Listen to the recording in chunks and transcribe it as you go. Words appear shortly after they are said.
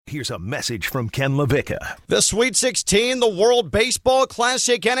Here's a message from Ken LaVicka. The Sweet 16, the World Baseball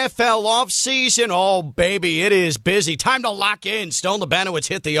Classic, NFL offseason. Oh, baby, it is busy. Time to lock in. Stone Lebanowitz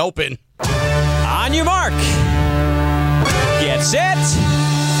hit the open. On your mark. Get set.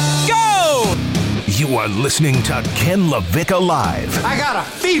 Go! You are listening to Ken LaVicka Live. I got a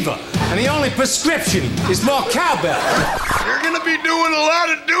fever, and the only prescription is more cowbell. You're going to be doing a lot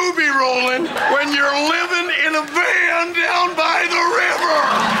of doobie rolling when you're living in a van down by the river.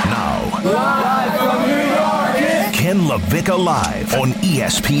 Now, Live from New York, Ken LaVicka Live on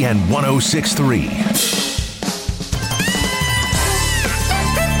ESPN 106.3.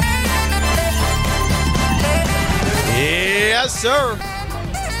 Yes, sir.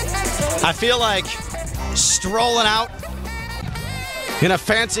 I feel like strolling out in a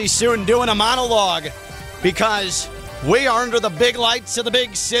fancy suit and doing a monologue because we are under the big lights of the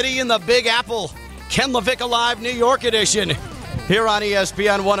big city in the Big Apple. Ken LaVicka Live New York edition here on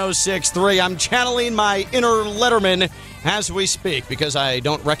ESPN 106.3. I'm channeling my inner Letterman as we speak because I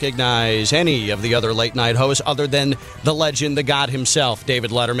don't recognize any of the other late night hosts other than the legend, the god himself, David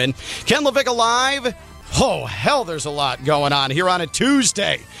Letterman. Ken LaVicka Live. Oh, hell, there's a lot going on here on a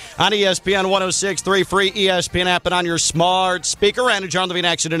Tuesday on ESPN 106.3, free ESPN app, and on your smart speaker. And John Levine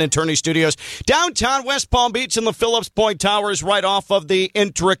Accident Attorney Studios, downtown West Palm Beach in the Phillips Point Towers, right off of the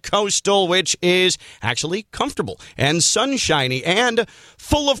Intracoastal, which is actually comfortable and sunshiny and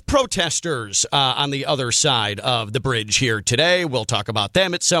full of protesters on the other side of the bridge here today. We'll talk about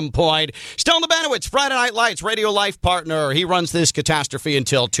them at some point. Stone Lebanowitz, Friday Night Lights, Radio Life partner. He runs this catastrophe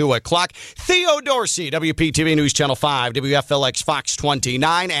until 2 o'clock. Theo Dorsey, WPTV News Channel 5, WFLX Fox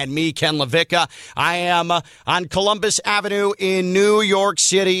 29, and me, Ken LaVicka. I am on Columbus Avenue in New York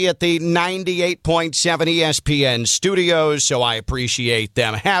City at the 98.7 ESPN studios, so I appreciate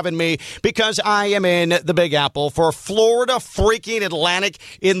them having me because I am in the Big Apple for Florida freaking Atlantic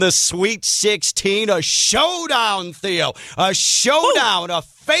in the Sweet 16. A showdown, Theo. A showdown, a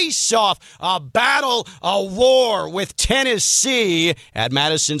face-off, a battle, a war with Tennessee at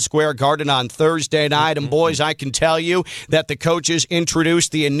Madison Square Garden on Thursday night. And boys, I can tell you that the coaches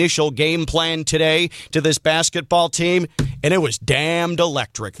introduced the initial game plan today to this basketball team, and it was damned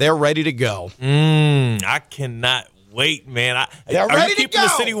electric. They're ready to go. I cannot wait, man. They're ready are you keeping to go. the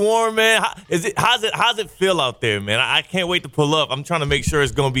city warm, man? How's it feel out there, man? I can't wait to pull up. I'm trying to make sure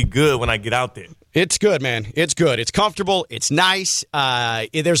it's going to be good when I get out there. It's good, man. It's good. It's comfortable. It's nice.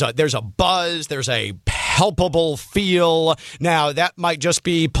 There's a buzz. There's a palpable feel. Now, that might just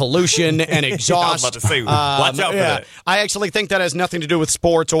be pollution and exhaust. I was about to say, watch out for that. I actually think that has nothing to do with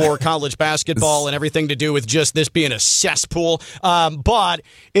sports or college basketball and everything to do with just this being a cesspool. But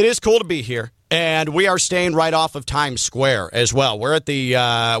it is cool to be here. And we are staying right off of Times Square as well. We're at the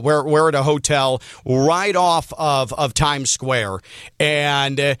we're at a hotel right off of Times Square,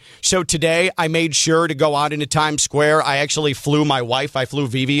 and so today I made sure to go out into Times Square. I actually flew my wife. I flew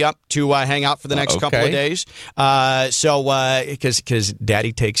Vivi up to hang out for the next couple of days. Because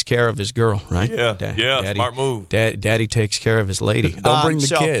Daddy takes care of his girl, right? Yeah, Daddy, smart move. Daddy takes care of his lady. Don't bring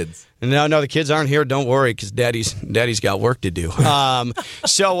the kids. No, the kids aren't here. Don't worry, because Daddy's got work to do.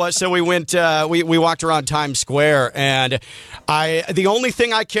 So we went. We walked around Times Square, and the only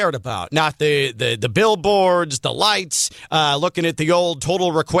thing I cared about, not the billboards, the lights, looking at the old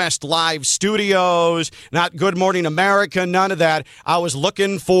Total Request Live studios, not Good Morning America, none of that. I was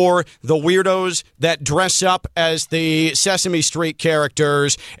looking for the weirdos that dress up as the Sesame Street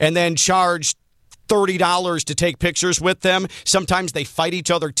characters and then charge $30 to take pictures with them. Sometimes they fight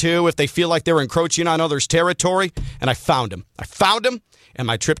each other, too, if they feel like they're encroaching on others' territory. And I found them, and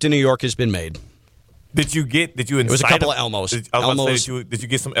my trip to New York has been made. Did you incite? It was a couple of Elmos. Did you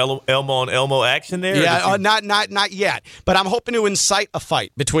get some Elmo on Elmo action there? Yeah, not yet. But I'm hoping to incite a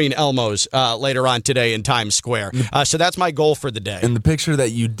fight between Elmos later on today in Times Square. So that's my goal for the day. And the picture that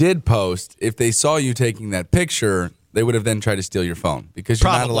you did post, if they saw you taking that picture, they would have then tried to steal your phone because you're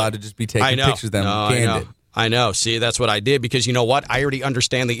not allowed to just be taking pictures of them candid. I know. See, that's what I did because you know what? I already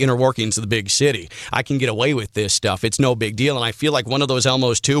understand the inner workings of the big city. I can get away with this stuff. It's no big deal. And I feel like one of those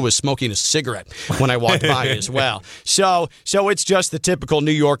Elmos, too, was smoking a cigarette when I walked by as well. So it's just the typical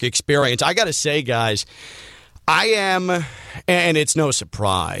New York experience. I got to say, guys, I am, and it's no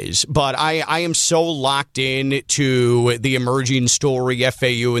surprise, but I am so locked in to the emerging story,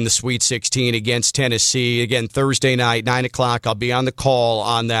 FAU in the Sweet 16 against Tennessee. Again, Thursday night, 9 o'clock. I'll be on the call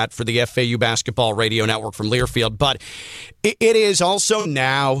on that for the FAU Basketball Radio Network from Learfield. But it is also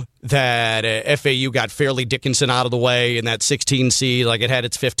now that FAU got Fairleigh Dickinson out of the way in that 16 seed, like it had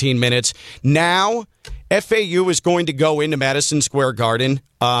its 15 minutes. Now, FAU is going to go into Madison Square Garden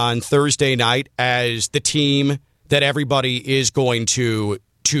on Thursday night as the team that everybody is going to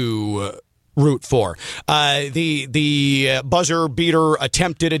to root for. The buzzer beater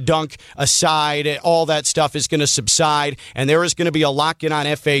attempted a dunk aside, all that stuff is going to subside, and there is going to be a lock-in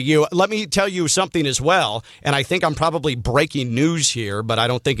on FAU. Let me tell you something as well, and I think I'm probably breaking news here, but I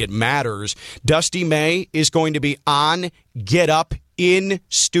don't think it matters. Dusty May is going to be on Get Up in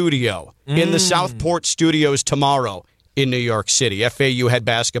studio in the Southport studios tomorrow in New York City. FAU head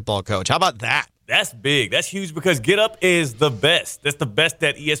basketball coach. How about that? That's big. That's huge because Get Up is the best. That's the best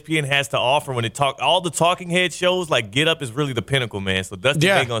that ESPN has to offer when they talk. All the talking head shows, like Get Up is really the pinnacle, man. So Dusty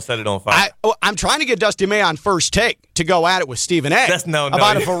May going to set it on fire. I'm trying to get Dusty May on First Take to go at it with Stephen A.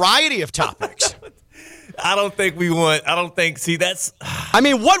 About a variety of topics. I don't think we want. I don't think. See, that's. I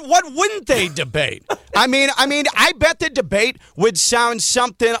mean, what wouldn't they debate? I mean, I bet the debate would sound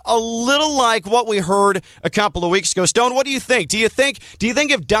something a little like what we heard a couple of weeks ago. Stone, what do you think? Do you think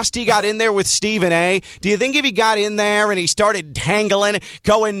if Dusty got in there with Stephen A., do you think if he got in there and he started tangling,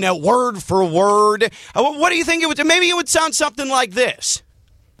 going word for word, what do you think it would? Maybe it would sound something like this.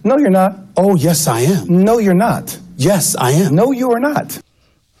 No, you're not. Oh, yes, I am. No, you're not. Yes, I am. No, you are not.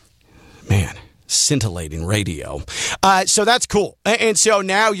 Man. Scintillating radio. So that's cool. And so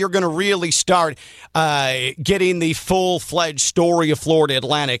now you're going to really start getting the full-fledged story of Florida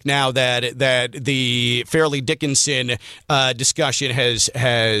Atlantic now that the Fairleigh Dickinson discussion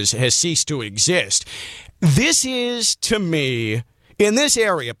has ceased to exist. This is, to me, in this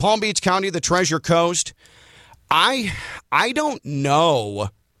area, Palm Beach County, the Treasure Coast, I don't know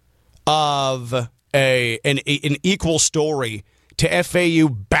of an equal story to FAU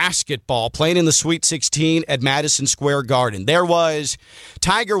basketball playing in the Sweet 16 at Madison Square Garden. There was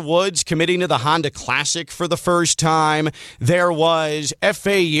Tiger Woods committing to the Honda Classic for the first time. There was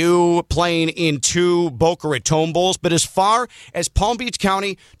FAU playing in 2 Boca Raton Bowls. But as far as Palm Beach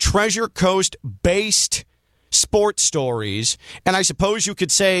County Treasure Coast-based sports stories, and I suppose you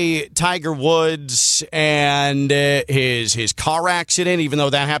could say Tiger Woods and his car accident, even though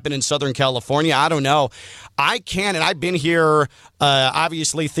that happened in Southern California, I don't know. I can, and I've been here,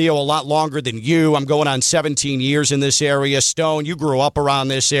 obviously, Theo, a lot longer than you. I'm going on 17 years in this area. Stone, you grew up around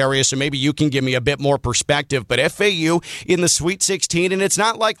this area, so maybe you can give me a bit more perspective. But FAU in the Sweet 16, and it's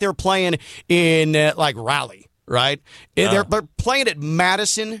not like they're playing in, like, Raleigh, right? They're playing at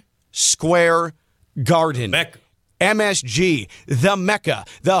Madison Square Garden. Mecca. MSG, the Mecca,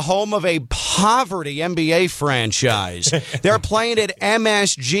 the home of a poverty NBA franchise. They're playing at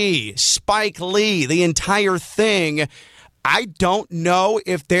MSG, Spike Lee, the entire thing. I don't know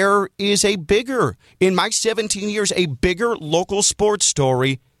if there is in my 17 years, a bigger local sports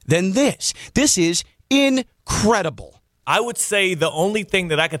story than this. This is incredible. I would say the only thing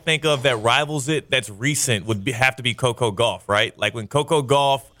that I could think of that rivals it that's recent would have to be Coco Gauff, right? Like when Coco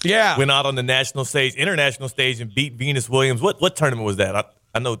Gauff went out on the national stage, international stage, and beat Venus Williams. What tournament was that?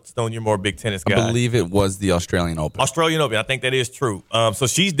 I know, Stone, you're more a big tennis guy. I believe it was the Australian Open. Australian Open. I think that is true. So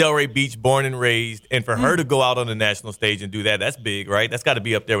she's Delray Beach, born and raised. And for her to go out on the national stage and do that, that's big, right? That's got to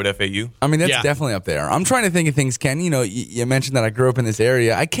be up there with FAU. I mean, that's definitely up there. I'm trying to think of things, Ken. You know, you mentioned that I grew up in this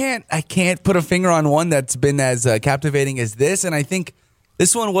area. I can't put a finger on one that's been as captivating as this. And I think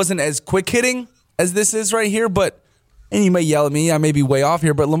this one wasn't as quick-hitting as this is right here, but... And you may yell at me, I may be way off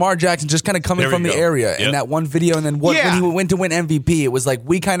here, but Lamar Jackson just kind of coming from the area in that one video. And then when he went to win MVP, it was like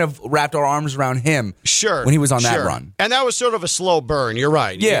we kind of wrapped our arms around him when he was on that run. And that was sort of a slow burn, you're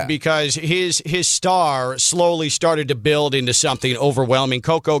right. Yeah. Because his star slowly started to build into something overwhelming.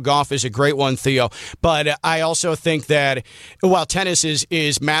 Coco Gauff is a great one, Theo. But I also think that while tennis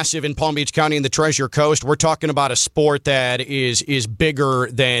is massive in Palm Beach County and the Treasure Coast, we're talking about a sport that is bigger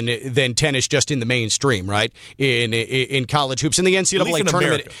than tennis just in the mainstream, right? In college hoops, in the NCAA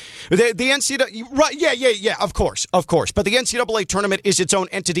tournament. The NCAA, right? Yeah, of course. But the NCAA tournament is its own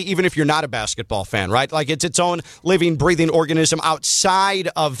entity, even if you're not a basketball fan, right? Like it's its own living, breathing organism outside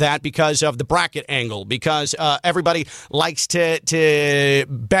of that because of the bracket angle, because everybody likes to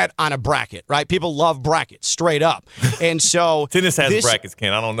bet on a bracket, right? People love brackets, straight up. And so tennis has brackets,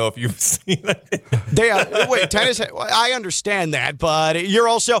 Ken. I don't know if you've seen it. Tennis, I understand that, but you're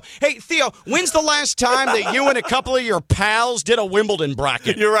also, hey, Theo, when's the last time that you and a couple of your pals did a Wimbledon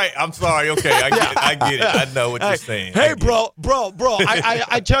bracket? You're right. I'm sorry. Okay, I get it. I know what you're saying. Hey, bro.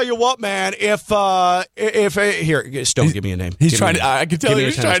 I tell you what, man. If here, Stone, give me a name. He's trying to. I can tell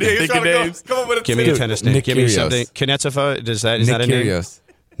he's trying to think of names. Come on with a give me a tennis name. Give me something. Knetsova. Is that a name?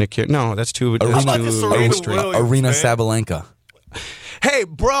 Nick Kyrgios. No, that's too. Arena Sabalenka. Hey,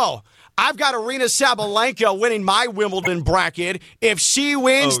 bro. I've got Arena Sabalenka winning my Wimbledon bracket. If she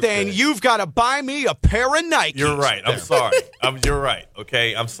wins, then you've got to buy me a pair of Nikes. You're right. I'm sorry. You're right.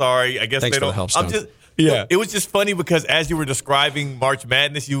 Okay, I'm sorry. I guess Thanks they don't. For the help, Yeah. It was just funny because as you were describing March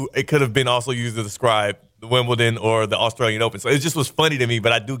Madness, it could have been also used to describe the Wimbledon or the Australian Open. So it just was funny to me,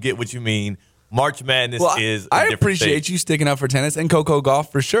 but I do get what you mean. March Madness is a I different appreciate stage. you sticking up for tennis and Coco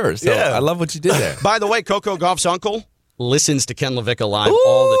Golf for sure. So Yeah. I love what you did there. By the way, Coco Golf's uncle listens to Ken LaVicka Live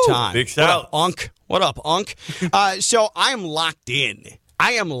all the time. Big shout. What up, Unc? So I'm locked in.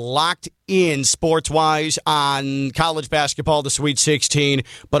 I am locked in sports-wise on college basketball, the Sweet 16,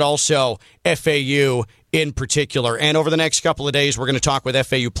 but also FAU in particular. And over the next couple of days, we're going to talk with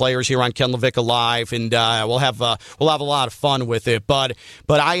FAU players here on Ken LaVicka Live, and we'll have a lot of fun with it. But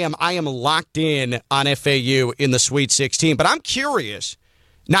I am locked in on FAU in the Sweet 16. But I'm curious,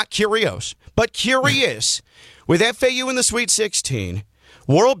 not curious, but curious with FAU in the Sweet 16.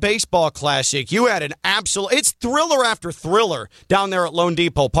 World Baseball Classic, you had an absolute, it's thriller after thriller down there at Lone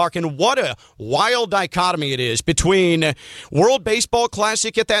Depot Park, and what a wild dichotomy it is between World Baseball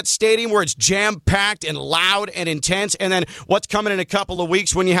Classic at that stadium where it's jam-packed and loud and intense, and then what's coming in a couple of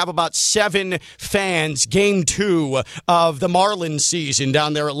weeks when you have about 7 fans, game 2 of the Marlins season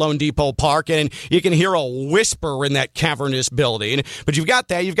down there at Lone Depot Park, and you can hear a whisper in that cavernous building. But you've got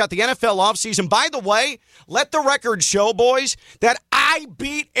that. You've got the NFL offseason. By the way, let the record show, boys, that I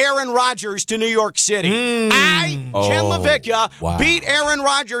beat Aaron Rodgers to New York City. Ken LaVicka, beat Aaron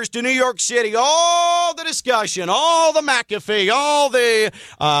Rodgers to New York City. All the discussion, all the McAfee, all the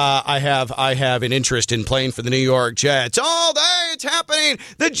I have an interest in playing for the New York Jets. All day it's happening.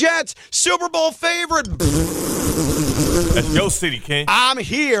 The Jets, Super Bowl favorite. That's your city, Ken. I'm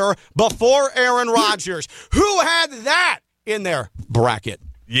here before Aaron Rodgers. Who had that in their bracket?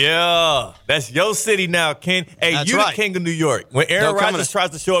 Yeah, that's your city now, Ken. Hey, That's you right. the king of New York. When Aaron Rodgers tries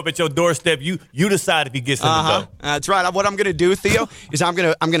to show up at your doorstep, you decide if he gets in the door. That's right. What I'm going to do, Theo, is I'm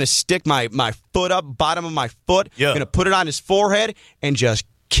going to stick my foot up, bottom of my foot. Yeah. I'm going to put it on his forehead and just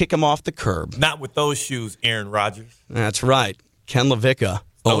kick him off the curb. Not with those shoes, Aaron Rodgers. That's right. Ken LaVicka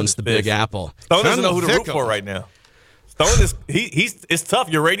owns the Big Apple. Stone doesn't know who to root for right now. Stone is it's tough.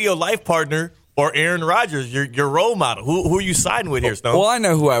 Your radio life partner or Aaron Rodgers, your role model. Who are you siding with here, Stone? Well, I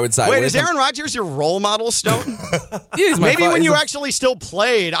know who I would side with. Wait, is Aaron Rodgers your role model, Stone? Maybe when you actually still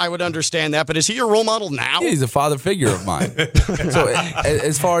played, I would understand that. But is he your role model now? He's a father figure of mine. So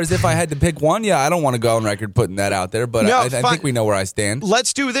as far as if I had to pick one, I don't want to go on record putting that out there, but I think we know where I stand.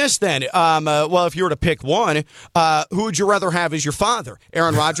 Let's do this then. Well, if you were to pick one, who would you rather have as your father,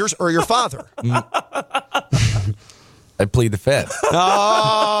 Aaron Rodgers or your father? I plead the fifth.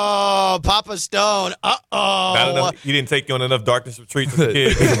 Oh, Papa Stone. Uh-oh. He didn't take you on enough darkness retreats as a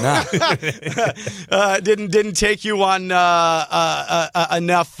kid. Didn't take you on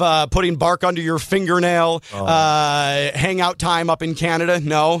enough putting bark under your fingernail, hangout time up in Canada?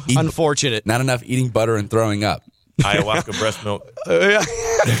 No, unfortunate. Not enough eating butter and throwing up. Ayahuasca breast milk.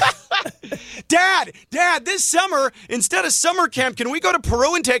 Dad, this summer, instead of summer camp, can we go to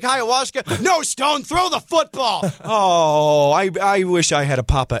Peru and take ayahuasca? No, Stone, throw the football. Oh, I wish I had a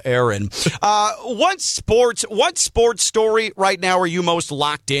Papa Aaron. What sports story right now are you most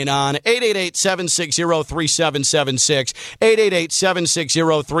locked in on? 888-760-3776.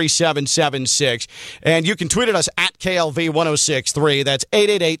 888-760-3776. And you can tweet at us at KLV1063. That's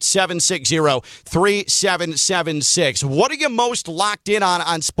 888-760-3776. What are you most locked in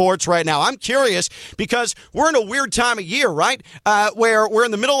on sports right now? I'm curious because we're in a weird time of year, right? Where we're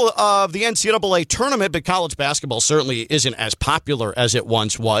in the middle of the NCAA tournament, but college basketball certainly isn't as popular as it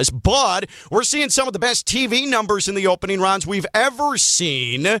once was. But we're seeing some of the best TV numbers in the opening rounds we've ever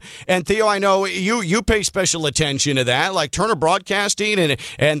seen. And Theo, I know you pay special attention to that, like Turner Broadcasting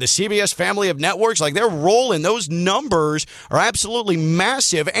and the CBS family of networks. Like they're rolling. Those numbers are absolutely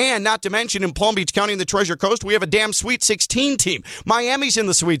massive. And not to mention in Palm Beach County and the Treasure Coast, we have a damn Sweet 16 team. Miami's in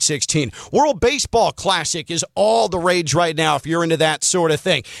the Sweet 16. World Baseball Classic is all the rage right now if you're into that sort of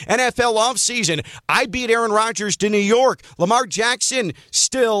thing. NFL offseason, I beat Aaron Rodgers to New York. Lamar Jackson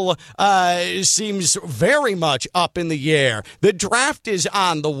still seems very much up in the air. The draft is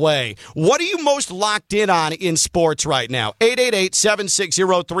on the way. What are you most locked in sports right now?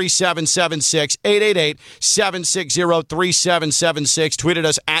 888-760-3776. 888-760-3776. Tweeted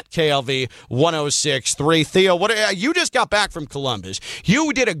us at KLV1063. Theo, you just got back from Columbus.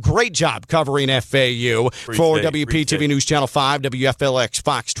 You did a great job covering FAU for WPTV News Channel 5, WFLX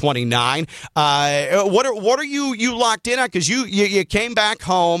Fox 29. What are you locked in on? Because you came back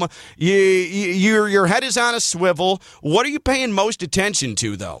home. Your head is on a swivel. What are you paying most attention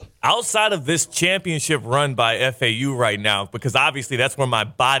to, though? Outside of this championship run by FAU right now, because obviously that's where my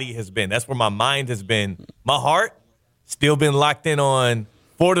body has been. That's where my mind has been. My heart still been locked in on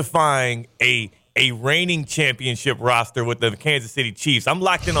fortifying a reigning championship roster with the Kansas City Chiefs. I'm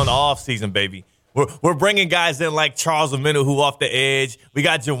locked in on the offseason, baby. We're bringing guys in like Charles Omenihu who off the edge. We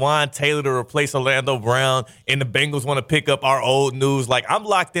got Jawan Taylor to replace Orlando Brown, and the Bengals want to pick up our old news. Like, I'm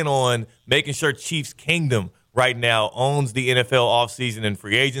locked in on making sure Chiefs Kingdom right now owns the NFL offseason and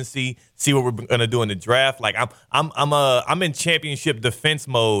free agency. See what we're gonna do in the draft. Like, I'm in championship defense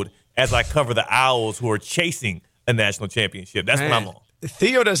mode as I cover the Owls who are chasing a national championship. That's what I'm on.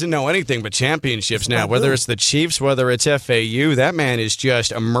 Theo doesn't know anything but championships now, whether it's the Chiefs, whether it's FAU. That man is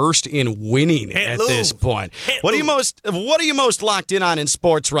just immersed in winning at this point. What are you most locked in on in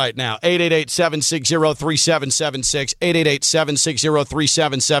sports right now? 888-760-3776,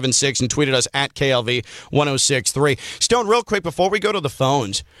 888-760-3776, and tweeted us at KLV1063. Stone, real quick before we go to the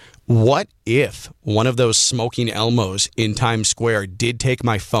phones, what if one of those smoking Elmos in Times Square did take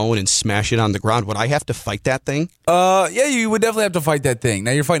my phone and smash it on the ground? Would I have to fight that thing? Yeah, you would definitely have to fight that thing.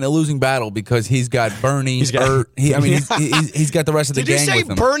 Now you're fighting a losing battle because he's got Bernie, he's got the rest of the gang with him. Did you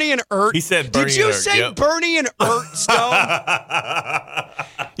say Bernie and Ert? He said Bernie and Ert. Did you say Bernie and Ert, Stone?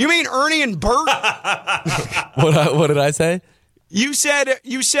 You mean Ernie and Bert? What did I say? You said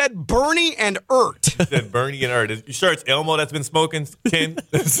Bernie and Ert. You said Bernie and Ert. You sure it's Elmo that's been smoking, Ken?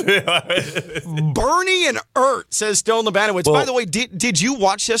 Bernie and Ert, says Stone Labanowitz. Well, by the way, did you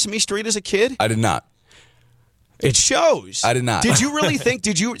watch Sesame Street as a kid? I did not. It shows. I did not. Did you really think?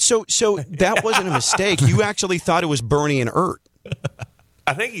 So that wasn't a mistake. You actually thought it was Bernie and Ert.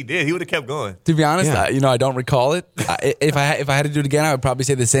 I think he did. He would have kept going. To be honest, I don't recall it. If I had to do it again, I would probably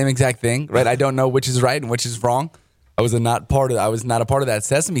say the same exact thing. Right? I don't know which is right and which is wrong. I was not a part of that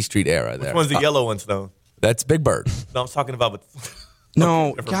Sesame Street era there. Which one's the yellow one, Stone? That's Big Bird. No, I'm talking about.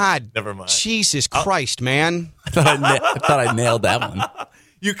 No, never mind. Jesus Christ, man! I thought I nailed that one.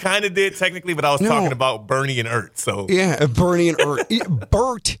 You kind of did technically, but I was talking about Bernie and Ert. So yeah, Bernie and Ert.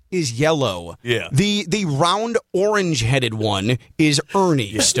 Bert is yellow. Yeah. The round orange-headed one is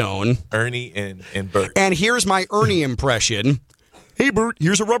Ernie, Stone. Ernie and Bert. And here's my Ernie impression. Hey, Bert,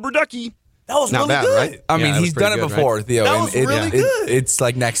 here's a rubber ducky. That was not really bad, good. right? I mean, he's done it before, right? Theo. That was really good. It's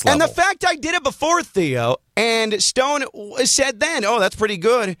like next level. And the fact I did it before, Theo, and Stone said then, "Oh, that's pretty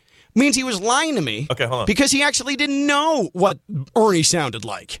good," means he was lying to me. Okay, hold on. Because he actually didn't know what Ernie sounded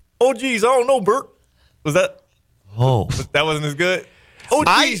like. Oh, geez, I don't know, Bert. Was that? Oh, that wasn't as good. Oh,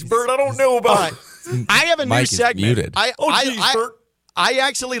 geez, Bert, I don't know about. I have a new segment. Muted. Bert. I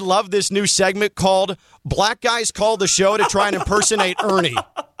actually love this new segment called "Black Guys Call the Show to Try and Impersonate Ernie."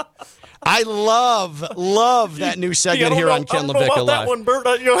 I love that new segment here on Ken LaVicka Live. That one, Bert.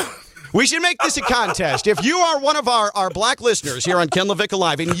 We should make this a contest. If you are one of our black listeners here on Ken LaVicka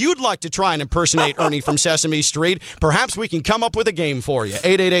Live and you'd like to try and impersonate Ernie from Sesame Street, perhaps we can come up with a game for you.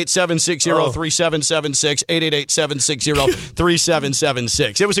 888-760-3776,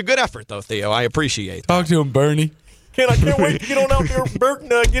 888-760-3776. It was a good effort, though, Theo. I appreciate it. Talk to him, Bernie. I can't wait to get on out there, Bert, and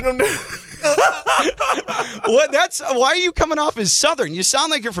get on there. Why are you coming off as Southern? You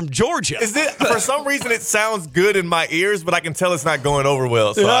sound like you're from Georgia. For some reason, it sounds good in my ears, but I can tell it's not going over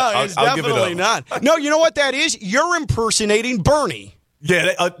well. So it's I'll give it definitely up. not. No, you know what that is? You're impersonating Bernie.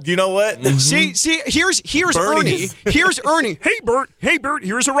 Yeah, you know what? See, here's Ernie. Here's Ernie. Hey, Bert,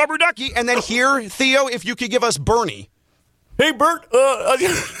 here's a rubber ducky. And then here, Theo, if you could give us Bernie. Hey, Bert.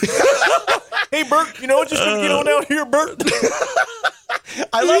 Hey, Bert, just going to get on out here, Bert.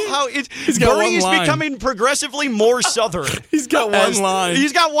 I love how Bernie is becoming progressively more Southern. He's got one line.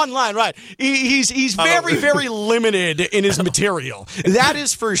 He's got one line, right. He's very, very limited in his material. That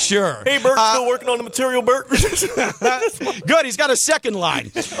is for sure. Hey, Bert, still working on the material, Bert? Good, he's got a second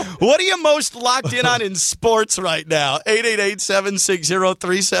line. What are you most locked in on in sports right now?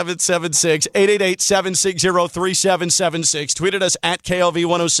 888-760-3776, 888-760-3776. Tweeted us at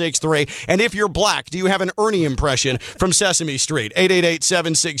KLV1063. And if you're black, do you have an Ernie impression from Sesame Street?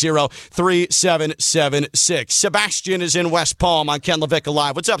 888-760-3776. Sebastian is in West Palm on Ken LaVicka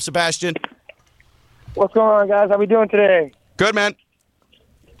Live. What's up, Sebastian? What's going on, guys? How we doing today? Good, man.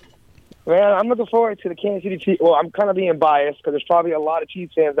 Man, I'm looking forward to the Kansas City Chiefs. Well, I'm kind of being biased because there's probably a lot of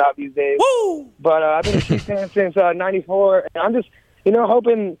Chiefs fans out these days. Woo! But I've been a Chiefs fan since '94, and I'm just,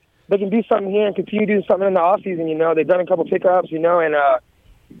 hoping they can do something here and continue doing something in the offseason. They've done a couple pickups, and they're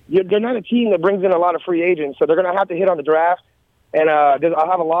not a team that brings in a lot of free agents, so they're going to have to hit on the draft. And I'll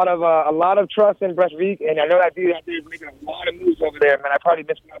have a lot of trust in Brett Veek, and I know that dude out there is making a lot of moves over there, man. I probably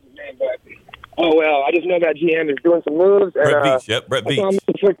mispronounced his name, but I just know that GM is doing some moves. And, Brett Veach, yep, Brett Veach. I'm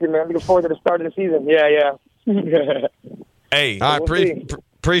looking man. Looking forward to the start of the season. Yeah. Hey, I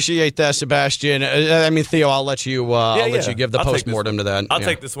Appreciate that, Sebastian. Theo, I'll let you let you give the postmortem to that. I'll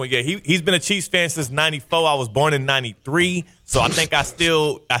take this one. Yeah, he's been a Chiefs fan since '94. I was born in '93, so I think I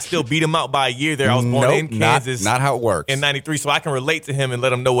still beat him out by a year there. I was born in Kansas. Not how it works. In '93, so I can relate to him and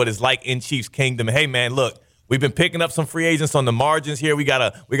let him know what it's like in Chiefs Kingdom. Hey, man, look, we've been picking up some free agents on the margins here. We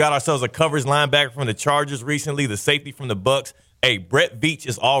got ourselves a coverage linebacker from the Chargers recently, the safety from the Bucks. Hey, Brett Veach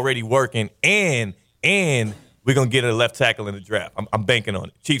is already working, and we're going to get a left tackle in the draft. I'm banking on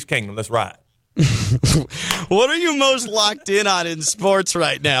it. Chiefs Kingdom, let's ride. What are you most locked in on in sports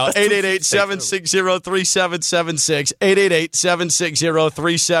right now? 888-760-3776.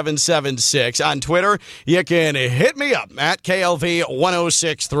 888-760-3776. On Twitter, you can hit me up at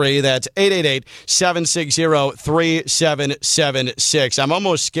KLV1063. That's 888-760-3776. I'm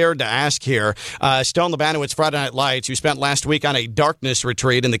almost scared to ask here. Stone Labanowitz, Friday Night Lights, who spent last week on a darkness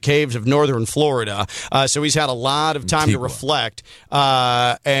retreat in the caves of northern Florida. So he's had a lot of time to reflect.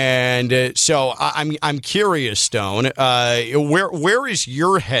 So I'm curious, Stone. Where is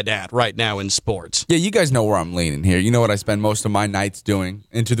your head at right now in sports? Yeah, you guys know where I'm leaning here. You know what I spend most of my nights doing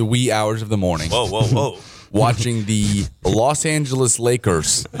into the wee hours of the morning. Whoa. Watching the Los Angeles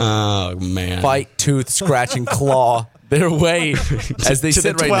Lakers fight tooth, scratch, and claw their way as they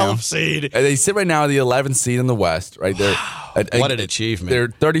sit right now. Seed. They sit right now at the 11th seed in the West. Right there. What an achievement. They're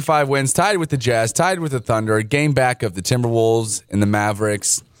 35 wins, tied with the Jazz, tied with the Thunder, a game back of the Timberwolves and the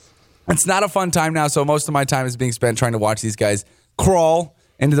Mavericks. It's not a fun time now, so most of my time is being spent trying to watch these guys crawl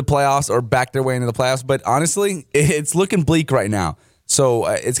into the playoffs or back their way into the playoffs. But honestly, it's looking bleak right now. So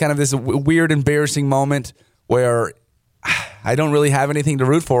it's kind of this weird, embarrassing moment where I don't really have anything to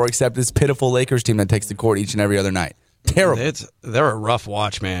root for except this pitiful Lakers team that takes the court each and every other night. Terrible. They're a rough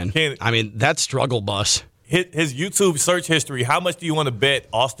watch, man. That struggle bus. His YouTube search history, how much do you want to bet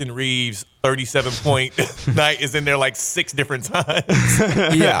Austin Reeves' 37-point night is in there like 6 different times?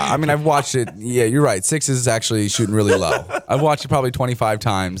 Yeah, I've watched it. Yeah, you're right. 6 is actually shooting really low. I've watched it probably 25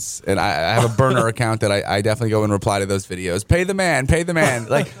 times, and I have a burner account that I definitely go and reply to those videos. Pay the man.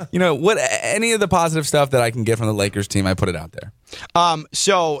 Like, any of the positive stuff that I can get from the Lakers team, I put it out there.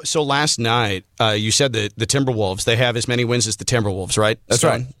 So last night, you said that the Timberwolves, they have as many wins as the Timberwolves, right? That's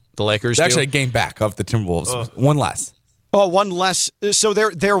right. The Lakers It's actually a game back of the Timberwolves. One less. Oh, one less. So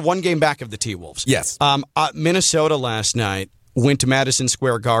they're one game back of the T-Wolves. Yes. Minnesota last night went to Madison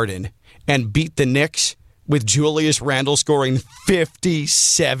Square Garden and beat the Knicks with Julius Randle scoring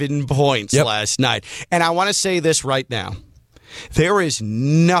 57 points last night. And I want to say this right now. There is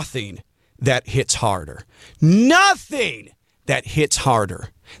nothing that hits harder. Nothing that hits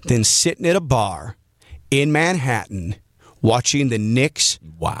harder than sitting at a bar in Manhattan watching the Knicks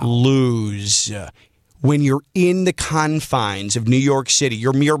lose. When you're in the confines of New York City,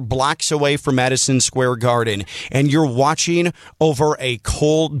 you're mere blocks away from Madison Square Garden, and you're watching over a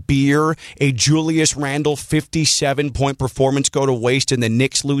cold beer a Julius Randle 57-point performance go to waste and the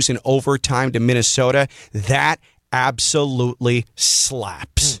Knicks lose in overtime to Minnesota, that absolutely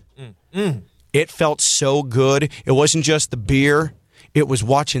slaps. It felt so good. It wasn't just the beer. It was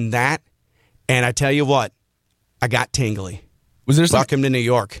watching that, and I tell you what, I got tingly. Welcome to New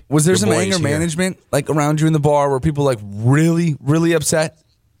York. Was there some anger management around you in the bar? Were people really, really upset?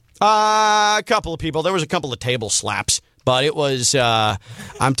 A couple of people. There was a couple of table slaps, but it was.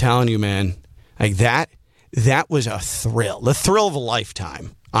 I'm telling you, man, that was a thrill. The thrill of a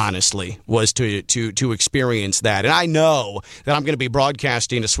lifetime. Honestly, was to experience that. And I know that I'm going to be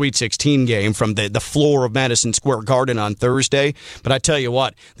broadcasting a Sweet 16 game from the floor of Madison Square Garden on Thursday. But I tell you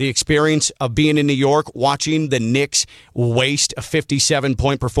what, the experience of being in New York, watching the Knicks waste a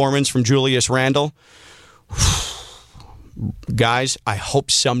 57-point performance from Julius Randle, guys, I hope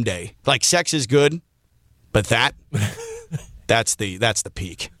someday. Sex is good, but that's the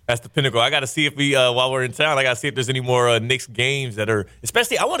peak. That's the pinnacle. I got to see if while we're in town, I got to see if there's any more Knicks games that are,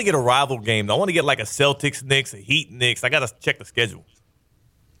 especially, I want to get a rival game. I want to get a Celtics Knicks, a Heat Knicks. I got to check the schedule.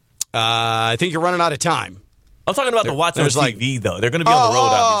 I think you're running out of time. I'm talking about the watching on TV, though. They're going to be on the road,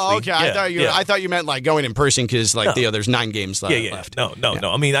 obviously. Okay. I thought you meant going in person because there's 9 games left. No.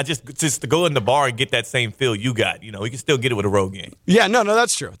 I just to go in the bar and get that same feel you got. You can still get it with a road game. Yeah, no,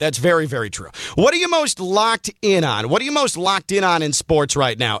 that's true. That's very, very true. What are you most locked in on? What are you most locked in on in sports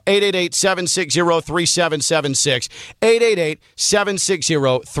right now? 888-760-3776.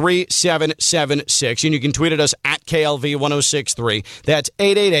 888-760-3776. And you can tweet at us at KLV1063. That's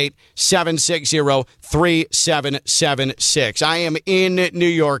 888-760-3776. I am in New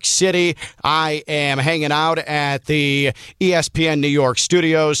York City. I am hanging out at the ESPN New York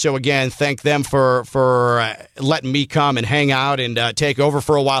studios. So again, thank them for letting me come and hang out and take over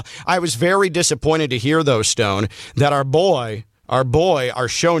for a while. I was very disappointed to hear, though, Stone, that our boy our boy, our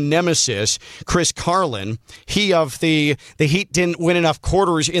show nemesis, Chris Carlin, he of the Heat didn't win enough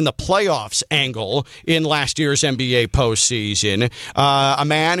quarters in the playoffs angle in last year's NBA postseason. A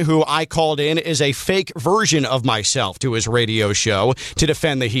man who I called in as a fake version of myself to his radio show to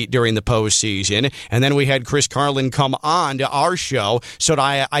defend the Heat during the postseason. And then we had Chris Carlin come on to our show so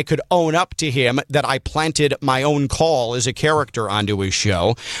that I could own up to him that I planted my own call as a character onto his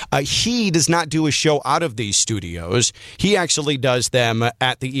show. He does not do a show out of these studios. He actually does them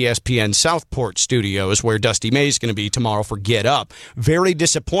at the ESPN Southport studios where Dusty May is going to be tomorrow for Get Up. Very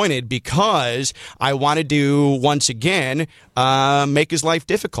disappointed because I wanted to, once again, make his life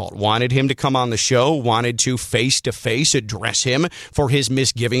difficult. Wanted him to come on the show, wanted to face-to-face address him for his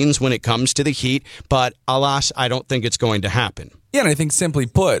misgivings when it comes to the Heat, but alas, I don't think it's going to happen. Yeah, and I think simply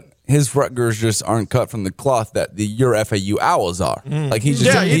put, his Rutgers just aren't cut from the cloth that your FAU Owls are. Like he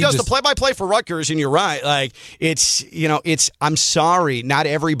does the play-by-play for Rutgers, and you're right. Like I'm sorry, not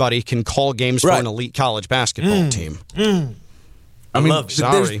everybody can call games for an elite college basketball team. I mean,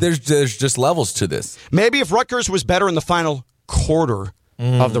 there's just levels to this. Maybe if Rutgers was better in the final quarter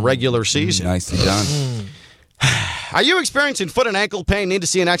of the regular season. Nicely done. Are you experiencing foot and ankle pain? Need to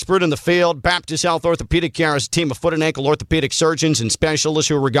see an expert in the field? Baptist Health Orthopedic Care is a team of foot and ankle orthopedic surgeons and specialists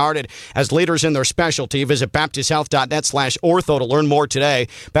who are regarded as leaders in their specialty. Visit baptisthealth.net/ortho to learn more today.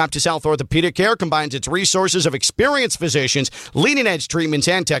 Baptist Health Orthopedic Care combines its resources of experienced physicians, leading-edge treatments,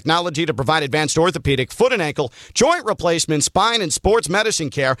 and technology to provide advanced orthopedic, foot and ankle, joint replacement, spine, and sports medicine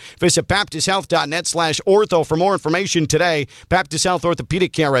care. Visit baptisthealth.net/ortho for more information today. Baptist Health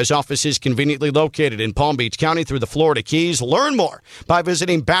Orthopedic Care has offices conveniently located in Palm Beach County through the Florida Keys. Learn more by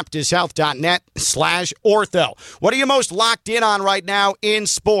visiting baptisthealth.net/ortho. What are you most locked in on right now in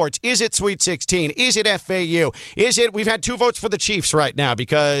sports? Is it Sweet 16? Is it FAU? We've had 2 votes for the Chiefs right now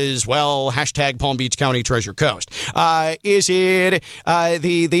because, well, hashtag Palm Beach County Treasure Coast. Is it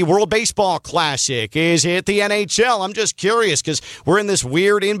the World Baseball Classic? Is it the NHL? I'm just curious because we're in this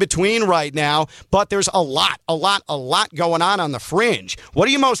weird in-between right now, but there's a lot going on the fringe. What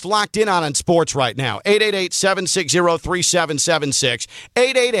are you most locked in on sports right now? 888-760-3776.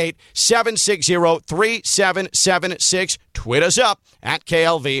 888-760-3776. Tweet us up at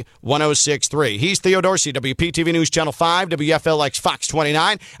KLV1063. He's Theo Dorsey, WPTV News Channel 5, WFLX Fox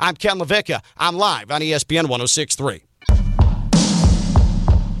 29. I'm Ken LaVicka. I'm live on ESPN 1063.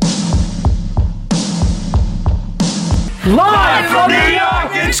 Live from New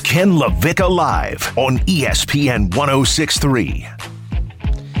York, it's Ken LaVicka Live on ESPN 1063.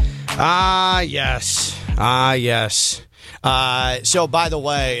 Yes. So, by the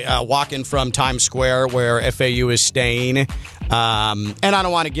way, walking from Times Square where FAU is staying, and I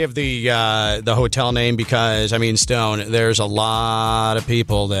don't want to give the hotel name because, I mean, Stone, there's a lot of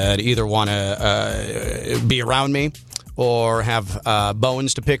people that either want to be around me or have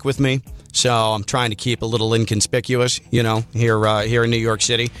bones to pick with me. So I'm trying to keep a little inconspicuous, here in New York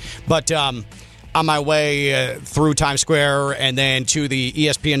City. But on my way through Times Square and then to the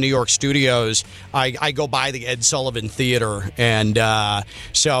ESPN New York studios, I go by the Ed Sullivan Theater, and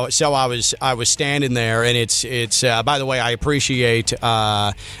so I was standing there, and it's by the way, I appreciate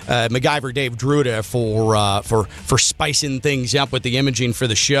MacGyver Dave Druda for spicing things up with the imaging for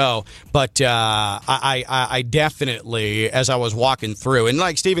the show, but I definitely, as I was walking through, and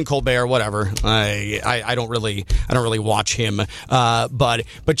like Stephen Colbert, whatever, I don't really watch him, but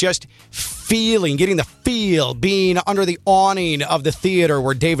just getting the feel, being under the awning of the theater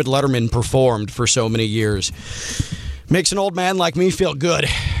where David Letterman performed for so many years, makes an old man like me feel good.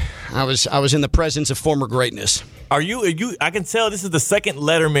 I was in the presence of former greatness. Are you? I can tell this is the second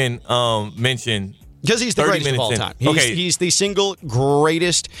Letterman mention. Because he's the greatest of all time. He's the single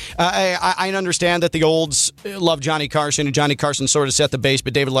greatest. I understand that the olds love Johnny Carson, and Johnny Carson sort of set the base,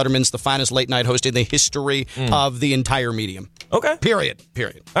 but David Letterman's the finest late-night host in the history of the entire medium. Okay. Period. All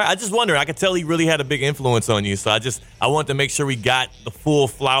right, I just wonder. I could tell he really had a big influence on you, so I wanted to make sure we got the full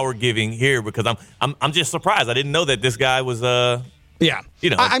flower giving here because I'm just surprised. I didn't know that this guy was Yeah.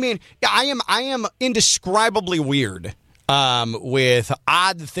 I mean, I am indescribably weird. With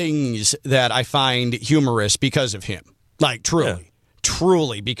odd things that I find humorous because of him. Like,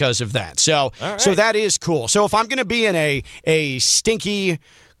 truly because of that. So So that is cool. So if I'm going to be in a stinky,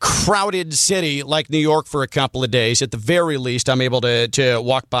 crowded city like New York for a couple of days, at the very least, I'm able to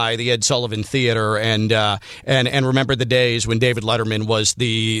walk by the Ed Sullivan Theater and remember the days when David Letterman was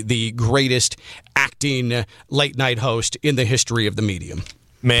the greatest acting late-night host in the history of the medium.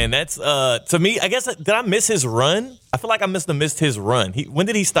 Man, that's to me. I guess did I miss his run? I feel like I must have missed his run. When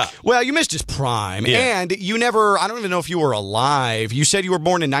did he stop? Well, you missed his prime, and you never. I don't even know if you were alive. You said you were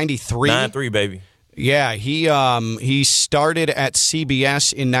born in 93. 93, baby. Yeah, he started at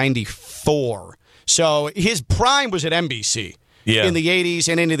CBS in 94. So his prime was at NBC. Yeah. In the 80s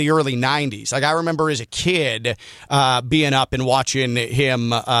and into the early 90s. Like, I remember as a kid being up and watching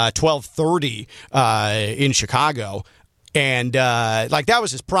him 12:30 in Chicago. And, that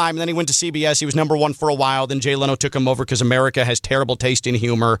was his prime. And then he went to CBS. He was number one for a while. Then Jay Leno took him over because America has terrible taste in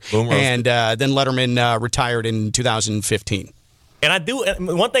humor. And then Letterman retired in 2015.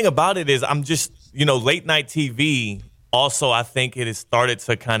 And one thing about it is I'm just, late night TV. Also, I think it has started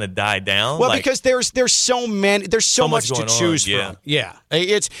to kind of die down. Well, because there's so much to choose from. Yeah. Yeah,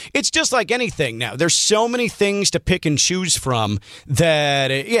 it's just like anything now. There's so many things to pick and choose from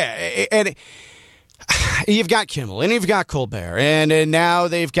that. And you've got Kimmel and you've got Colbert, and now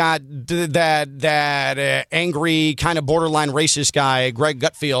they've got that angry kind of borderline racist guy, Greg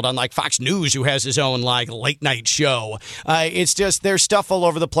Gutfeld, on like Fox News, who has his own like late night show. It's just there's stuff all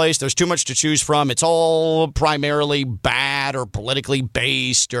over the place. There's too much to choose from. It's all primarily bad or politically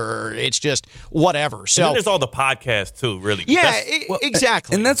based, or it's just whatever. So and then there's all the podcasts too, really. Yeah,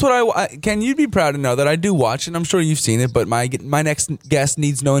 exactly. And that's what Ken, you'd be proud to know that I do watch, and I'm sure you've seen it. But my next guest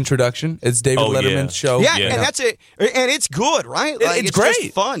needs no introduction. It's David Letterman's show. Yeah, and that's it. And it's good, right? It's great.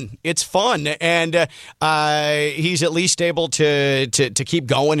 Just fun. It's fun, and he's at least able to keep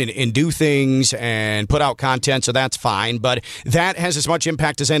going and do things and put out content, so that's fine. But that has as much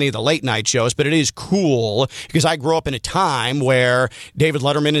impact as any of the late night shows. But it is cool because I grew up in a time where David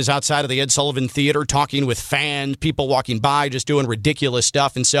Letterman is outside of the Ed Sullivan Theater talking with fans, people walking by, just doing ridiculous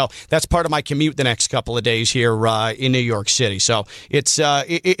stuff, and so that's part of my commute the next couple of days here in New York City. So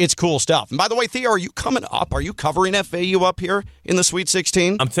it's cool stuff. And by the way, Theo, are you coming up? Are you covering FAU up here in the Sweet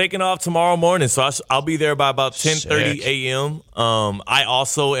 16? I'm taking off tomorrow morning, so I'll be there by about 10:30 a.m. I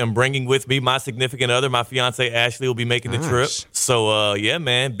also am bringing with me my significant other. My fiance Ashley will be making the trip. So, yeah,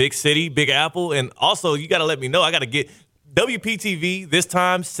 man, big city, Big Apple. And also, you got to let me know. I got to get WPTV this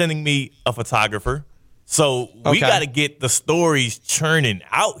time sending me a photographer. So we got to get the stories churning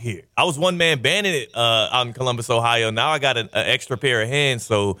out here. I was one-man banding it out in Columbus, Ohio. Now I got an extra pair of hands,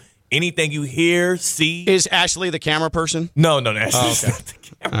 so anything you hear, see. Is Ashley the camera person? No, Ashley's not the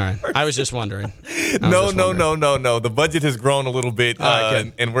camera person. All right. I was just wondering. No. The budget has grown a little bit,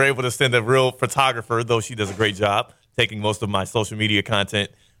 and we're able to send a real photographer, though she does a great job taking most of my social media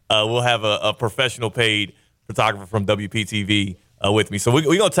content. We'll have a professional paid photographer from WPTV with me. So we're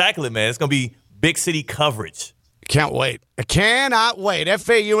going to tackle it, man. It's going to be big city coverage. Can't wait. I cannot wait.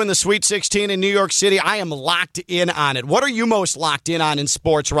 FAU in the Sweet 16 in New York City. I am locked in on it. What are you most locked in on in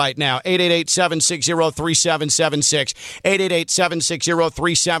sports right now? 888-760-3776.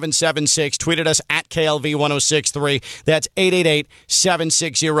 888-760-3776. Tweet at us at KLV1063. That's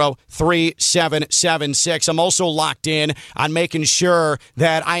 888-760-3776. I'm also locked in on making sure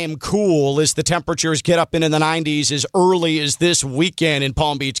that I am cool as the temperatures get up into the 90s as early as this weekend in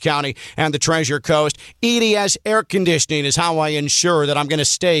Palm Beach County and the Treasure Coast. EDS Air Conditioning is how I ensure that I'm going to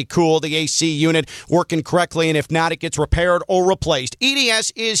stay cool. The AC unit working correctly, and if not, it gets repaired or replaced.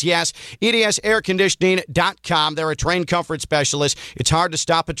 EDS is yes. EDSAirconditioning.com. They're a train comfort specialist. It's hard to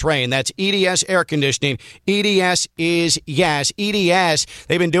stop a train. That's EDS Air Conditioning. EDS is yes. EDS,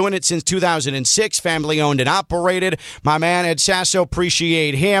 they've been doing it since 2006, family owned and operated. My man Ed Sasso,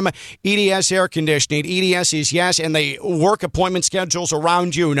 appreciate him. EDS Air Conditioning. EDS is yes, and they work appointment schedules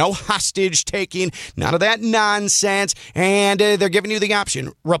around you. No hostage taking, none of that nonsense. And they're giving you the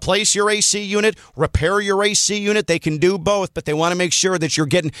option. Replace your AC unit, repair your AC unit. They can do both, but they want to make sure that you're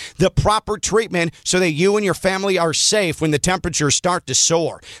getting the proper treatment so that you and your family are safe when the temperatures start to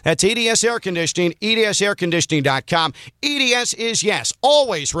soar. That's EDS Air Conditioning, EDSAirconditioning.com. EDS is yes.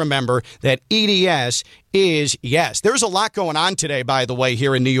 Always remember that EDS is yes. There's a lot going on today, by the way,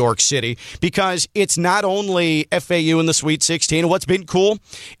 here in New York City, because it's not only FAU in the Sweet 16. What's been cool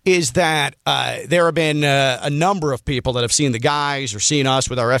is that there have been a number of people that have seen the guys or seen us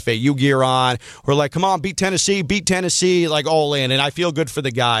with our FAU gear on. We're like, come on, beat Tennessee, like all in. And I feel good for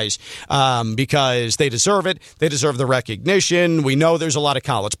the guys because they deserve it. They deserve the recognition. We know there's a lot of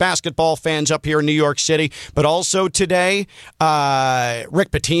college basketball fans up here in New York City, but also today,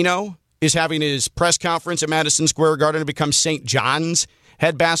 Rick Pitino is having his press conference at Madison Square Garden to become St. John's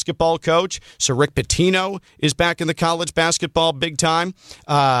head basketball coach. So Rick Pitino is back in the college basketball big time.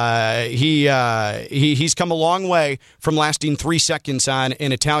 He's come a long way from lasting 3 seconds on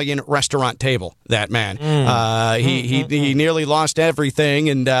an Italian restaurant table, that man. He nearly lost everything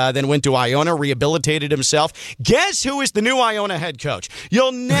and then went to Iona, rehabilitated himself. Guess who is the new Iona head coach?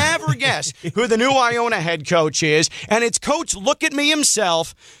 You'll never guess who the new Iona head coach is. And it's Coach Look at Me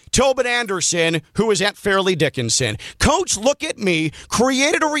himself, Tobin Anderson, who is at Fairleigh Dickinson. Coach, look at me,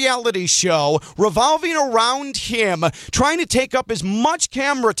 created a reality show revolving around him, trying to take up as much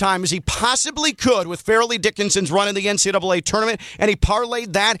camera time as he possibly could with Fairleigh Dickinson's run in the NCAA tournament, and he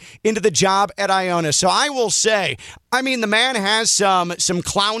parlayed that into the job at Iona. So I will say, I mean, the man has some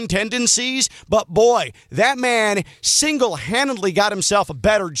clown tendencies, but boy, that man single-handedly got himself a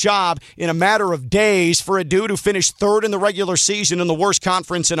better job in a matter of days for a dude who finished third in the regular season in the worst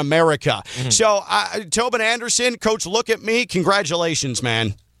conference in America. Mm-hmm. So, Tobin Anderson, Coach, look at me. Congratulations,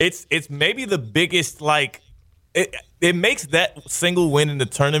 man. It's maybe the biggest, it makes that single win in the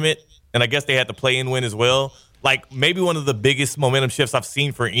tournament, and I guess they had the play-in win as well, maybe one of the biggest momentum shifts I've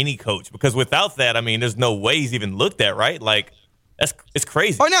seen for any coach. Because without that, I mean, there's no way he's even looked at, right? It's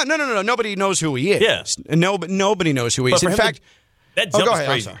crazy. Oh, no. Nobody knows who he is. Yeah. Nobody knows who he is. In fact, that jump is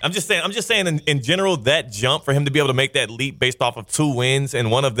crazy. I'm just saying in general, that jump for him to be able to make that leap based off of 2 wins, and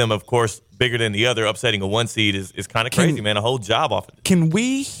one of them, of course, bigger than the other, upsetting a 1 seed is kind of crazy, man. A whole job off it. Can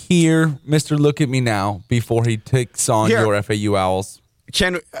we hear Mr. Look at Me Now before he takes on your FAU Owls?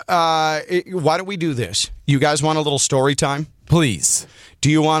 Why don't we do this? You guys want a little story time? Please. Do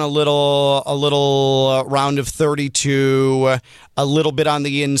you want a little round of 32, a little bit on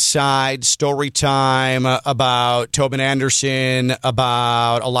the inside, story time about Tobin Anderson,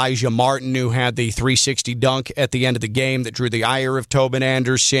 about Elijah Martin, who had the 360 dunk at the end of the game that drew the ire of Tobin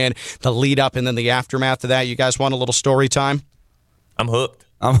Anderson, the lead up and then the aftermath of that? You guys want a little story time? I'm hooked.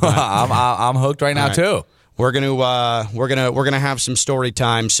 I'm hooked right now too. We're gonna have some story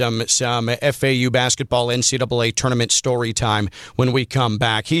time, some FAU basketball NCAA tournament story time when we come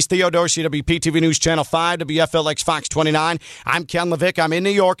back. He's Theo Dorsey, WPTV News Channel 5, WFLX Fox 29. I'm Ken Levick. I'm in New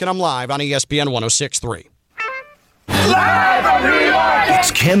York and I'm live on ESPN 106.3. Live from New York,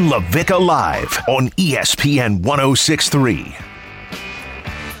 it's Ken Levick Live on ESPN 106.3.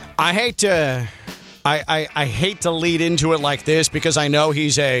 I hate to lead into it like this because I know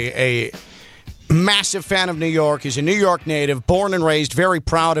he's a massive fan of New York. He's a New York native, born and raised, very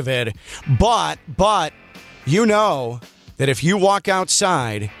proud of it. But you know that if you walk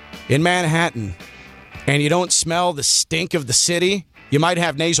outside in Manhattan and you don't smell the stink of the city, you might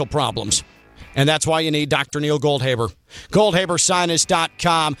have nasal problems. And that's why you need Dr. Neil Goldhaber.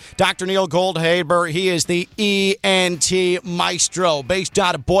 GoldhaberSinus.com. Dr. Neil Goldhaber, he is the ENT maestro based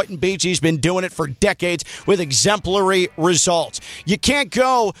out of Boynton Beach. He's been doing it for decades with exemplary results. You can't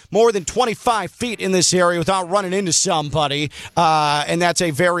go more than 25 feet in this area without running into somebody, and that's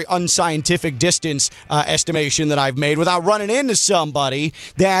a very unscientific distance estimation that I've made, without running into somebody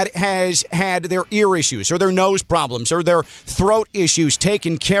that has had their ear issues or their nose problems or their throat issues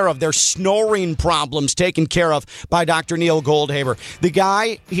taken care of, their snoring problems taken care of by Dr. Neil Goldhaber. The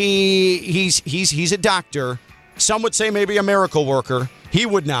guy, he's a doctor. Some would say maybe a miracle worker. He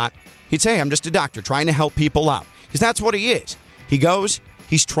would not. He'd say, I'm just a doctor trying to help people out. Because that's what he is.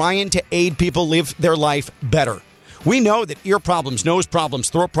 He's trying to aid people live their life better. We know that ear problems, nose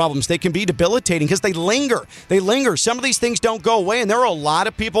problems, throat problems, they can be debilitating because they linger. Some of these things don't go away, and there are a lot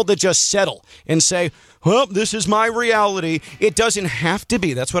of people that just settle and say, well, this is my reality. It doesn't have to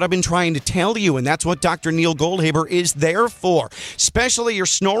be. That's what I've been trying to tell you, and that's what Dr. Neil Goldhaber is there for, especially your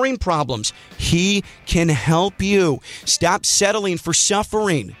snoring problems. He can help you. Stop settling for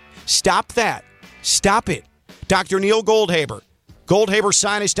suffering. Stop that. Stop it. Dr. Neil Goldhaber.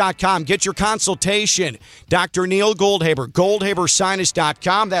 GoldhaberSinus.com. Get your consultation. Dr. Neil Goldhaber.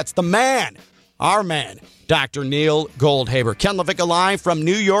 GoldhaberSinus.com. That's the man. Our man. Dr. Neil Goldhaber. Ken Levick live from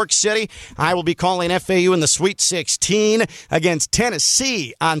New York City. I will be calling FAU in the Sweet 16 against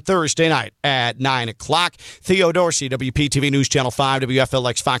Tennessee on Thursday night at 9 o'clock. Theo Dorsey, WPTV News Channel 5,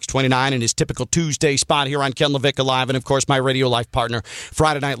 WFLX Fox 29, in his typical Tuesday spot here on Ken Levick Live. And, of course, my radio life partner,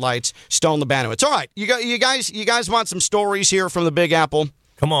 Friday Night Lights, Stone Labanowitz. All right, you guys want some stories here from the Big Apple?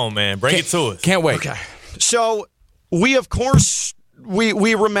 Come on, man. Bring it to us. Can't wait. Okay. So we, of course,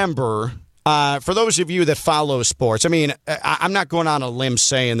 we remember... for those of you that follow sports, I mean, I'm not going on a limb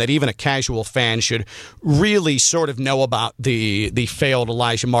saying that even a casual fan should really sort of know about the failed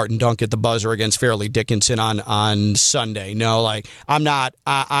Elijah Martin dunk at the buzzer against Fairleigh Dickinson on Sunday. No, I'm not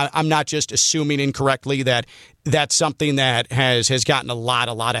just assuming incorrectly that that's something that has gotten a lot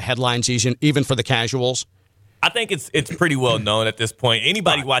of headlines, even for the casuals. I think it's pretty well known at this point.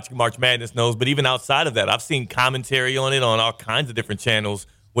 Anybody watching March Madness knows, but even outside of that, I've seen commentary on it on all kinds of different channels,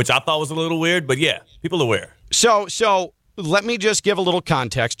 which I thought was a little weird, but yeah, people are aware. So let me just give a little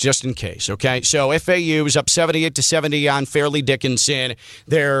context just in case, okay? So FAU is up 78-70 on Fairleigh Dickinson.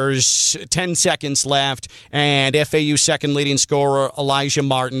 There's 10 seconds left, and FAU's second leading scorer, Elijah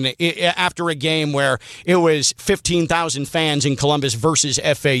Martin, after a game where it was 15,000 fans in Columbus versus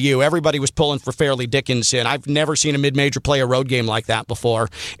FAU. Everybody was pulling for Fairleigh Dickinson. I've never seen a mid-major play a road game like that before,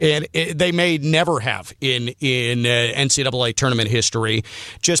 and they may never have in NCAA tournament history,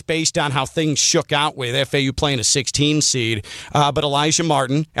 just based on how things shook out with FAU playing a 16 seed. But Elijah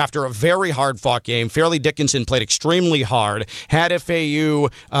Martin, after a very hard-fought game, Fairleigh Dickinson played extremely hard, had FAU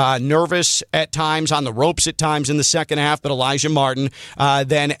nervous at times, on the ropes at times in the second half, but Elijah Martin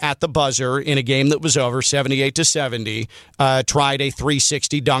then at the buzzer in a game that was over, 78-70, tried a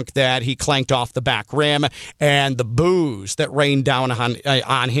 360 dunk that he clanked off the back rim, and the boos that rained down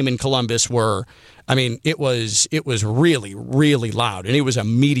on him in Columbus were... I mean, it was really, really loud, and it was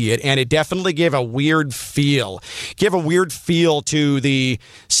immediate, and it definitely gave a weird feel. Gave a weird feel to the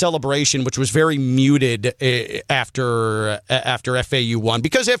celebration, which was very muted after FAU won.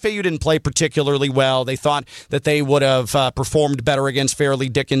 Because FAU didn't play particularly well, they thought that they would have performed better against Fairleigh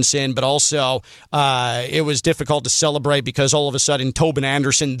Dickinson, but also it was difficult to celebrate because all of a sudden Tobin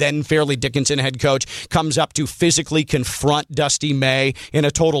Anderson, then Fairleigh Dickinson head coach, comes up to physically confront Dusty May in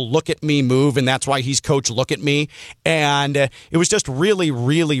a total look-at-me move, and that's why he's coach look at me. And it was just really,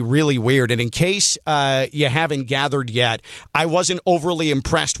 really, really weird. And in case you haven't gathered yet, I wasn't overly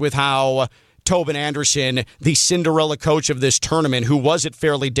impressed with how Tobin Anderson, the Cinderella coach of this tournament, who was at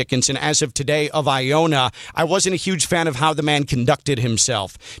Fairleigh Dickinson as of today of Iona, I wasn't a huge fan of how the man conducted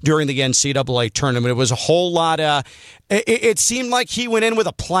himself during the NCAA tournament. It was a whole lot of... It seemed like he went in with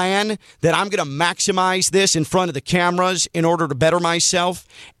a plan that I'm going to maximize this in front of the cameras in order to better myself.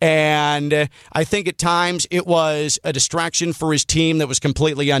 And I think at times it was a distraction for his team that was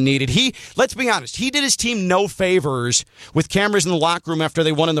completely unneeded. Let's be honest, he did his team no favors with cameras in the locker room after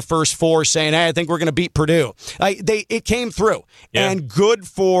they won in the first four saying, hey, I think we're going to beat Purdue. It came through. Yeah. And good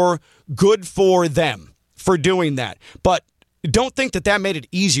for them for doing that. But don't think that made it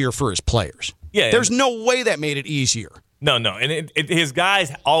easier for his players. Yeah, there's no way that made it easier. No. And his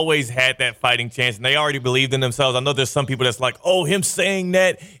guys always had that fighting chance, and they already believed in themselves. I know there's some people that's like, oh, him saying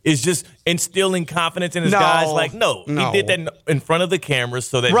that is just instilling confidence in his guys. Like, no. He did that in front of the cameras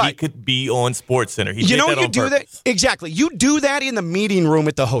so that he could be on SportsCenter. He did that on purpose. Exactly. You do that in the meeting room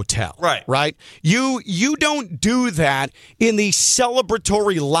at the hotel. Right? You don't do that in the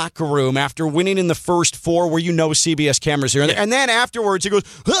celebratory locker room after winning in the first four where you know CBS cameras are. Yeah. And then afterwards he goes,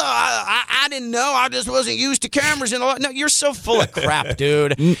 I didn't know. I just wasn't used to cameras and all that. No, you're so full of crap,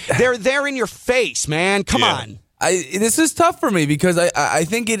 dude. They're there in your face, man. Come on. This is tough for me because I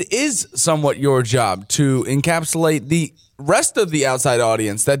think it is somewhat your job to encapsulate the rest of the outside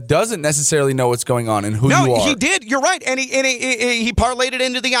audience that doesn't necessarily know what's going on and who you are. No, he did. You're right. And he parlayed it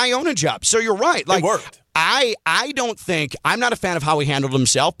into the Iona job. So you're right. It worked. I don't think, I'm not a fan of how he handled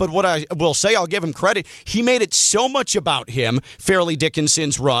himself, but what I will say, I'll give him credit. He made it so much about him, Fairleigh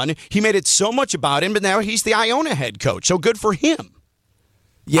Dickinson's run. He made it so much about him, but now he's the Iona head coach. So good for him.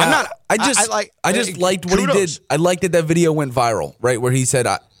 Yeah, I just liked what he did. I liked that video went viral, right? Where he said,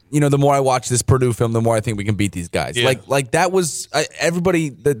 the more I watch this Purdue film, the more I think we can beat these guys. Yeah. Like that was everybody.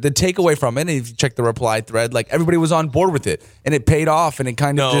 The takeaway from it, and if you check the reply thread, like everybody was on board with it, and it paid off, and it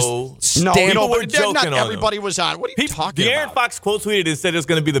kind of just stamped. Not everybody was on. What are you talking about? De'Aaron Fox quote tweeted and said it was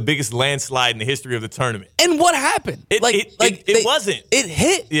going to be the biggest landslide in the history of the tournament. And what happened? It wasn't. It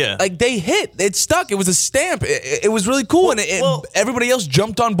hit. Yeah, like they hit. It stuck. It was a stamp. It was really cool, and everybody else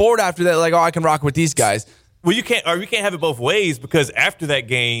jumped on board after that. Like, oh, I can rock with these guys. Well, you can't have it both ways because after that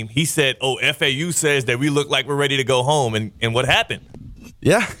game, he said, "Oh, FAU says that we look like we're ready to go home," and what happened?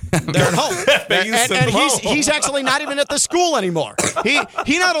 Yeah, they're at home, and he's actually not even at the school anymore.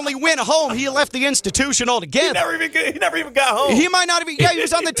 He not only went home, he left the institution altogether. He never even got home. He might not even. Yeah, he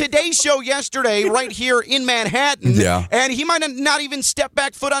was on the Today Show yesterday, right here in Manhattan. Yeah, and he might not even step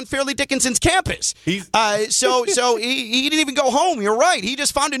back foot on Fairleigh Dickinson's campus. So he didn't even go home. You're right. He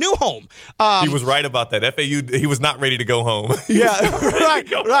just found a new home. He was right about that. FAU, he was not ready to go home. Yeah,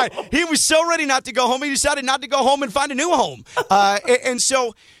 right. He was so ready not to go home. He decided not to go home and find a new home.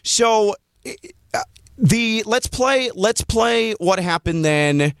 So let's play what happened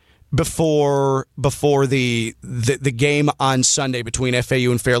then before the game on Sunday between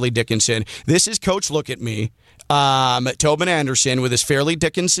FAU and Fairleigh Dickinson. This is Coach Look at Me, Tobin Anderson with his Fairleigh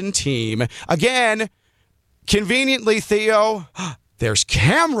Dickinson team. Again, conveniently, Theo, there's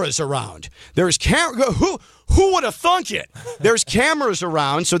cameras around. Who would have thunk it? There's cameras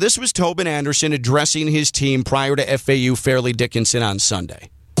around. So this was Tobin Anderson addressing his team prior to FAU Fairleigh Dickinson on Sunday.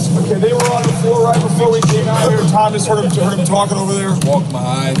 Okay, they were on the floor right before we came out here. Tom just heard him talking over there. Walk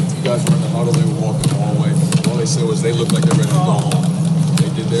behind. You guys were in the huddle. They were walking the hallway. All they said was they looked like they're ready to go home. They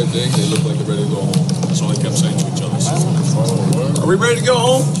did their thing. They looked like they're ready to go home. That's all they kept saying to each other. Are we ready to go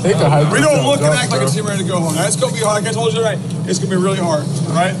home? We don't look and act like a team ready to go home. Now, it's going to be hard. Like I told you tonight, it's going to be really hard.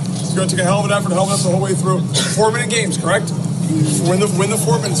 All right? It's going to take a hell of an effort to help us the whole way through. 4-minute games, correct? Win the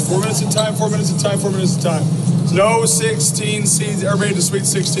 4 minutes. 4 minutes in time, 4 minutes in time, 4 minutes in time. No 16 seeds ever made the Sweet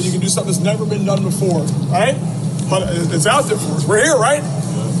 16. You can do something that's never been done before, right? But it's out there for us. We're here, right?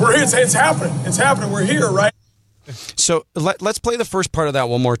 We're here. It's happening. It's happening. We're here, right? So let's play the first part of that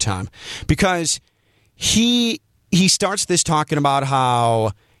one more time, because he starts this talking about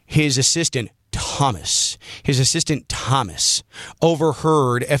how his assistant Thomas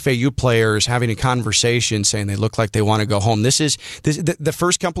overheard FAU players having a conversation saying they look like they want to go home. This is the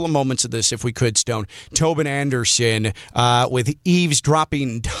first couple of moments of this, if we could, Stone. Tobin Anderson with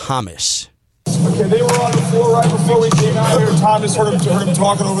eavesdropping Thomas. Okay, they were on the floor right before we came out here. Tom just heard him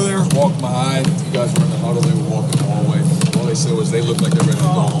talking over there. Walk behind. You guys were in the huddle. They were walking the hallway. All they said was they looked like they're ready to go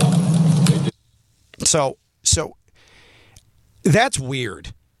home. They did. So that's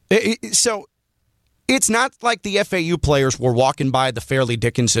weird. So it's not like the FAU players were walking by the Fairleigh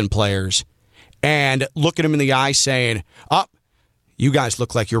Dickinson players and looking them in the eye saying, you guys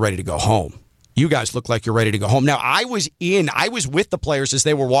look like you're ready to go home. You guys look like you're ready to go home. Now, I was with the players as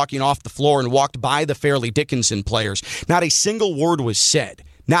they were walking off the floor and walked by the Fairleigh Dickinson players. Not a single word was said.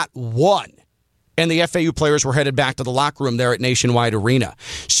 Not one. And the FAU players were headed back to the locker room there at Nationwide Arena.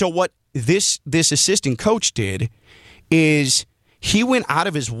 So what this assistant coach did is he went out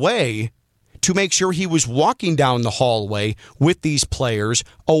of his way to make sure he was walking down the hallway with these players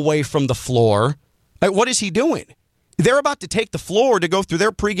away from the floor. Like, what is he doing? They're about to take the floor to go through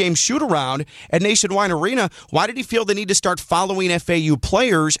their pregame shoot-around at Nationwide Arena. Why did he feel the need to start following FAU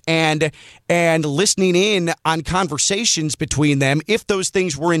players and listening in on conversations between them if those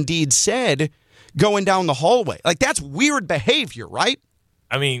things were indeed said going down the hallway? Like, that's weird behavior, right?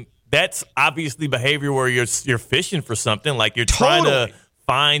 I mean, that's obviously behavior where you're fishing for something. Like, you're trying to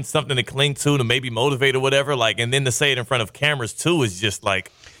find something to cling to maybe motivate or whatever. Like, and then to say it in front of cameras too is just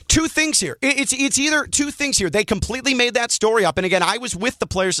like. Two things here. It's either two things here. They completely made that story up. And again, I was with the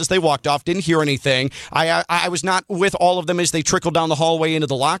players as they walked off, didn't hear anything. I was not with all of them as they trickled down the hallway into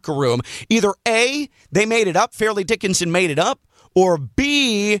the locker room. Either A, they made it up, Fairleigh Dickinson made it up, or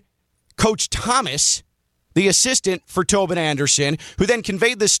B, Coach Thomas, the assistant for Tobin Anderson, who then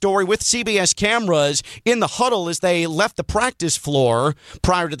conveyed this story with CBS cameras in the huddle as they left the practice floor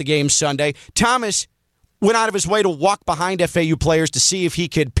prior to the game Sunday. Thomas went out of his way to walk behind FAU players to see if he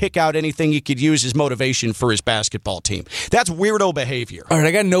could pick out anything he could use as motivation for his basketball team. That's weirdo behavior. All right,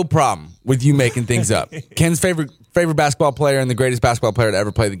 I got no problem with you making things up. Ken's favorite basketball player and the greatest basketball player to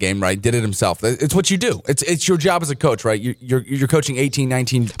ever play the game, right? Did it himself. It's what you do. It's your job as a coach, right? You're coaching 18,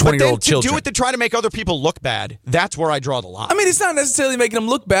 19, 20-year-old children. But to do it to try to make other people look bad, that's where I draw the line. I mean, it's not necessarily making them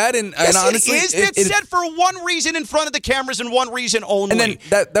look bad. And honestly, it is. It's said for one reason in front of the cameras and one reason only. And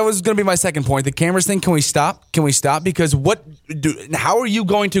then that was going to be my second point. The cameras thing, can we stop? Can we stop? Because how are you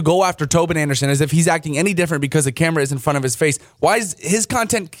going to go after Tobin Anderson as if he's acting any different because the camera is in front of his face? Why is his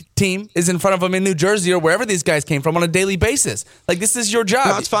content team is in front of him in New Jersey or wherever these guys came from on a daily basis? Like, this is your job.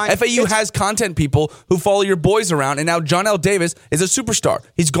 No, it's fine. FAU has content people who follow your boys around, and now John L. Davis is a superstar.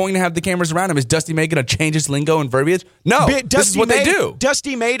 He's going to have the cameras around him. Is Dusty May going to change his lingo and verbiage? No, this is what they do.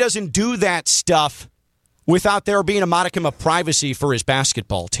 Dusty May doesn't do that stuff without there being a modicum of privacy for his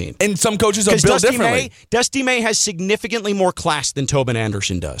basketball team. And some coaches are built differently. Dusty May has significantly more class than Tobin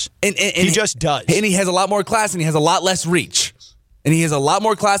Anderson does. And he just does. And he has a lot more class, and he has a lot less reach. And he has a lot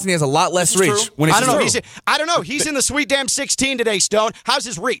more class, and he has a lot less reach. I don't know. He's in the Sweet Damn 16 today, Stone. How's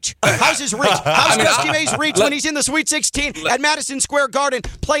his reach? How's Dusty May's reach when he's in the Sweet 16 at Madison Square Garden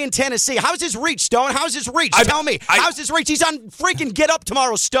playing Tennessee? How's his reach, Stone? How's his reach? Tell me. How's his reach? He's on freaking Get Up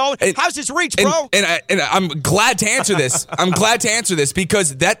tomorrow, Stone. How's his reach, bro? And I'm glad to answer this.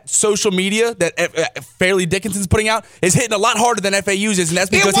 Because that social media that Fairleigh Dickinson's putting out is hitting a lot harder than FAU's is, and that's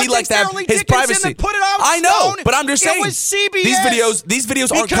because he likes to have his privacy. Put it out, I know, Stone. but I'm just saying. It was CBS. These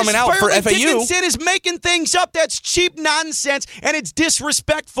videos aren't coming out for FAU. Dickinson is making things up. That's cheap nonsense, and it's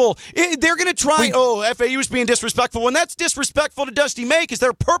disrespectful. They're going to try, FAU's being disrespectful. And that's disrespectful to Dusty May because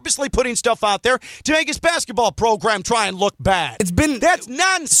they're purposely putting stuff out there to make his basketball program try and look bad. That's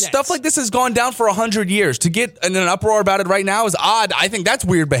nonsense. Stuff like this has gone down for 100 years. To get in an uproar about it right now is odd. I think that's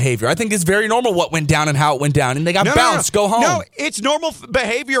weird behavior. I think it's very normal what went down and how it went down, and they got bounced. Go home. No, it's normal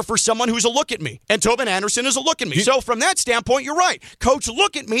behavior for someone who's a look at me, and Tobin Anderson is a look at me. So from that standpoint, you're right. right. Coach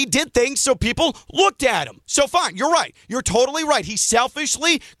Look at Me did things so people looked at him. So fine, you're right. You're totally right. He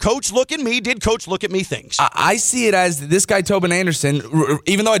selfishly, Coach Look at Me did Coach Look at Me things. I see it as this guy, Tobin Anderson,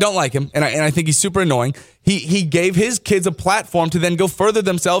 even though I don't like him, and I think he's super annoying, he gave his kids a platform to then go further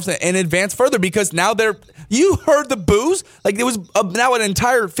themselves and advance further, because now you heard the boos? Like, there was now an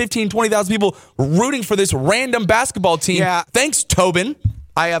entire 15, 20,000 people rooting for this random basketball team. Yeah. Thanks, Tobin.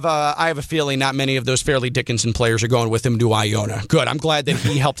 I have a feeling not many of those Fairleigh Dickinson players are going with him to Iona. Good. I'm glad that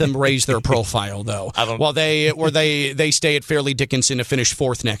he helped them raise their profile, though. While they stay at Fairleigh Dickinson to finish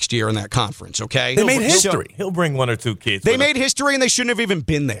 4th next year in that conference. Okay, they made history. He'll bring 1 or 2 kids. They made history, and they shouldn't have even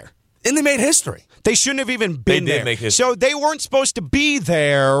been there. And they made history. They shouldn't have even been there. Make history. So they weren't supposed to be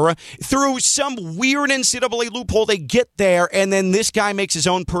there. Through some weird NCAA loophole, they get there, and then this guy makes his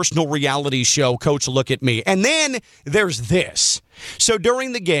own personal reality show, Coach Look at Me. And then there's this. So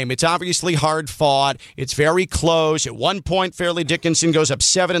during the game, it's obviously hard fought. It's very close. At one point, Fairleigh Dickinson goes up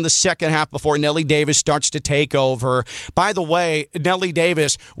 7 in the second half before Nellie Davis starts to take over. By the way, Nellie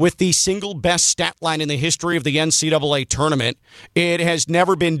Davis with the single best stat line in the history of the NCAA tournament. It has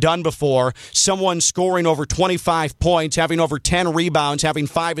never been done before. Someone scoring over 25 points, having over 10 rebounds, having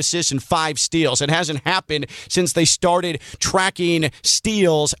 5 assists and 5 steals. It hasn't happened since they started tracking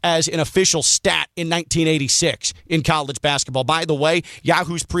steals as an official stat in 1986 in college basketball. By the way,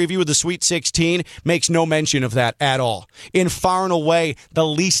 Yahoo's preview of the Sweet 16 makes no mention of that at all. In far and away the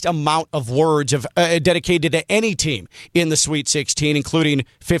least amount of words dedicated to any team in the Sweet 16, including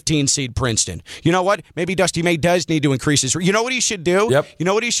 15 seed Princeton. You know what? Maybe Dusty May does need to increase his. You know what he should do? Yep. You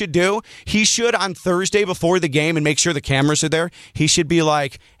know what he should do? He should, on Thursday before the game, and make sure the cameras are there, he should be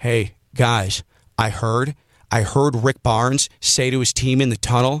like, hey, guys, I heard Rick Barnes say to his team in the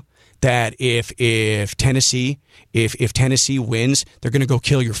tunnel that if Tennessee wins, they're going to go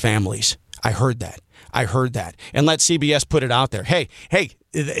kill your families. I heard that. And let CBS put it out there. Hey,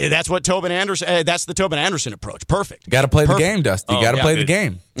 that's what Tobin Anderson. That's the Tobin Anderson approach. Perfect. Got to play the game, Dusty. Got to play the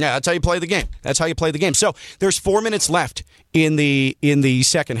game. Yeah, that's how you play the game. So there's 4 minutes left in the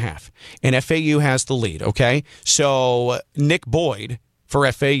second half, and FAU has the lead. Okay, so Nick Boyd for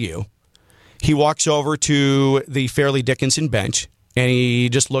FAU, he walks over to the Fairleigh Dickinson bench. And he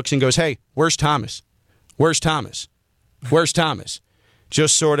just looks and goes, hey, where's Thomas?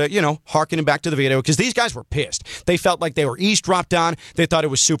 Just sort of, harkening back to the video, because these guys were pissed. They felt like they were eavesdropped on. They thought it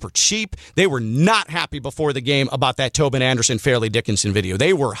was super cheap. They were not happy before the game about that Tobin Anderson Fairleigh Dickinson video.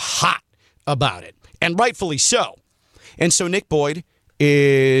 They were hot about it, and rightfully so. And so Nick Boyd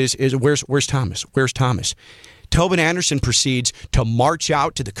is where's Thomas? Tobin Anderson proceeds to march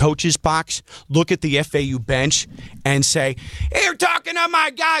out to the coach's box, look at the FAU bench, and say, they're talking to my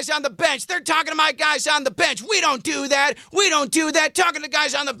guys on the bench. They're talking to my guys on the bench. We don't do that. Talking to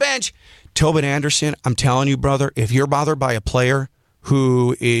guys on the bench. Tobin Anderson, I'm telling you, brother, if you're bothered by a player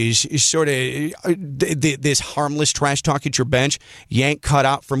who is sort of this harmless trash talk at your bench, you ain't cut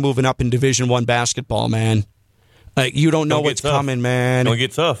out for moving up in Division I basketball, man. You don't know what's coming, man. Don't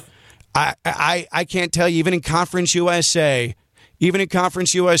get tough. I can't tell you, even in Conference USA,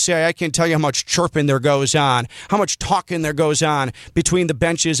 I can't tell you how much chirping there goes on, how much talking there goes on between the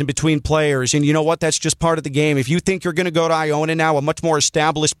benches and between players. And you know what? That's just part of the game. If you think you're going to go to Iona now, a much more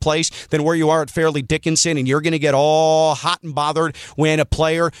established place than where you are at Fairleigh Dickinson, and you're going to get all hot and bothered when a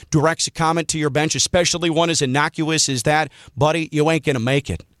player directs a comment to your bench, especially one as innocuous as that, buddy, you ain't going to make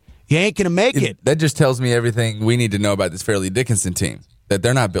it. That just tells me everything we need to know about this Fairleigh Dickinson team. That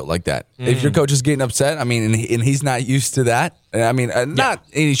they're not built like that. If your coach is getting upset, and he's not used to that. And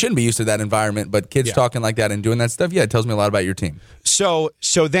he shouldn't be used to that environment. But kids talking like that and doing that stuff, it tells me a lot about your team. So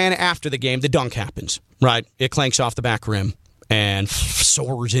then after the game, the dunk happens. Right, it clanks off the back rim and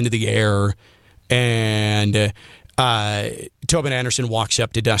soars into the air, and Tobin Anderson walks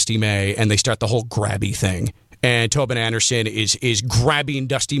up to Dusty May, and they start the whole grabby thing. And Tobin Anderson is grabbing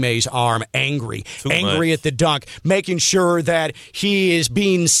Dusty May's arm, angry at the dunk, making sure that he is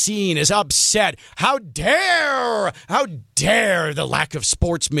being seen as upset. How dare the lack of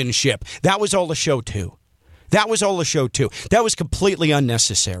sportsmanship. That was all a show, too. That was completely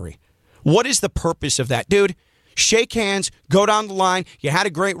unnecessary. What is the purpose of that? Dude, shake hands, go down the line, you had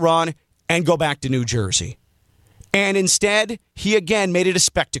a great run, and go back to New Jersey. And instead, he again made it a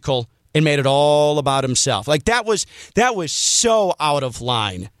spectacle and made it all about himself. Like, that was so out of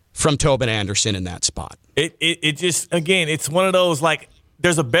line from Tobin Anderson in that spot. It just, again, it's one of those, like,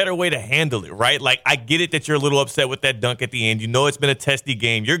 there's a better way to handle it, right? Like, I get it that you're a little upset with that dunk at the end. You know it's been a testy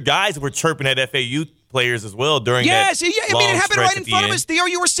game. Your guys were chirping at FAU players as well during yes, that yeah, I mean, it happened right in front of end. us, Theo.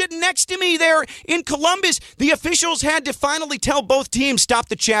 You were sitting next to me there in Columbus. The officials had to finally tell both teams, stop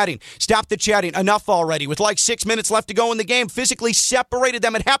the chatting. Stop the chatting. Enough already. With like 6 minutes left to go in the game, physically separated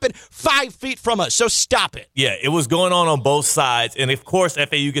them. It happened 5 feet from us, so stop it. Yeah, it was going on both sides. And, of course,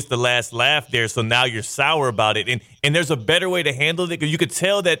 FAU gets the last laugh there, so now you're sour about it. And there's a better way to handle it because you could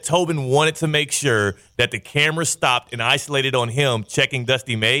tell that Tobin wanted to make sure that the camera stopped and isolated on him checking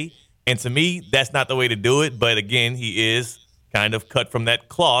Dusty May. And to me, that's not the way to do it. But, again, he is kind of cut from that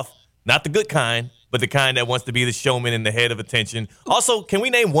cloth. Not the good kind, but the kind that wants to be the showman and the head of attention. Also, can we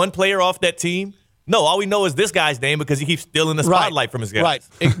name one player off that team? No, all we know is this guy's name because he keeps stealing the spotlight from his guys.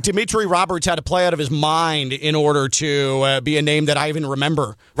 Right. Dimitri Roberts had to play out of his mind in order to be a name that I even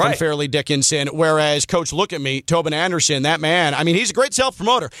remember from Fairleigh Dickinson, whereas Coach Look at Me, Tobin Anderson, that man, I mean, he's a great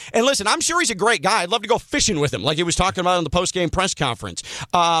self-promoter. And listen, I'm sure he's a great guy. I'd love to go fishing with him, like he was talking about in the post-game press conference.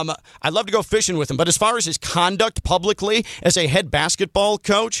 I'd love to go fishing with him. But as far as his conduct publicly as a head basketball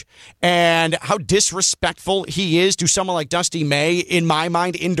coach and how disrespectful he is to someone like Dusty May, in my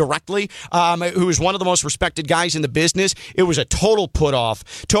mind, indirectly, who is one of the most respected guys in the business. It was a total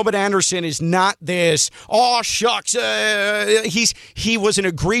put-off. Tobin Anderson is not this, oh, shucks. He was an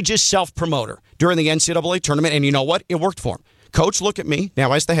egregious self-promoter during the NCAA tournament, and you know what? It worked for him. Coach, Look at Me,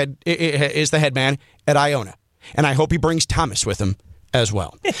 now as the head man at Iona, and I hope he brings Thomas with him as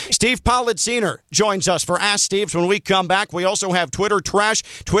well. Steve Pollard Sr. joins us for Ask Steve's. When we come back, we also have Twitter Trash,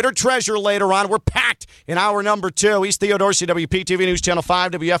 Twitter Treasure later on. We're packed in hour number 2. He's Theo Dorsey, WPTV News Channel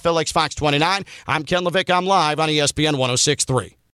 5, WFLX Fox 29. I'm Ken Levick. I'm live on ESPN 106.3.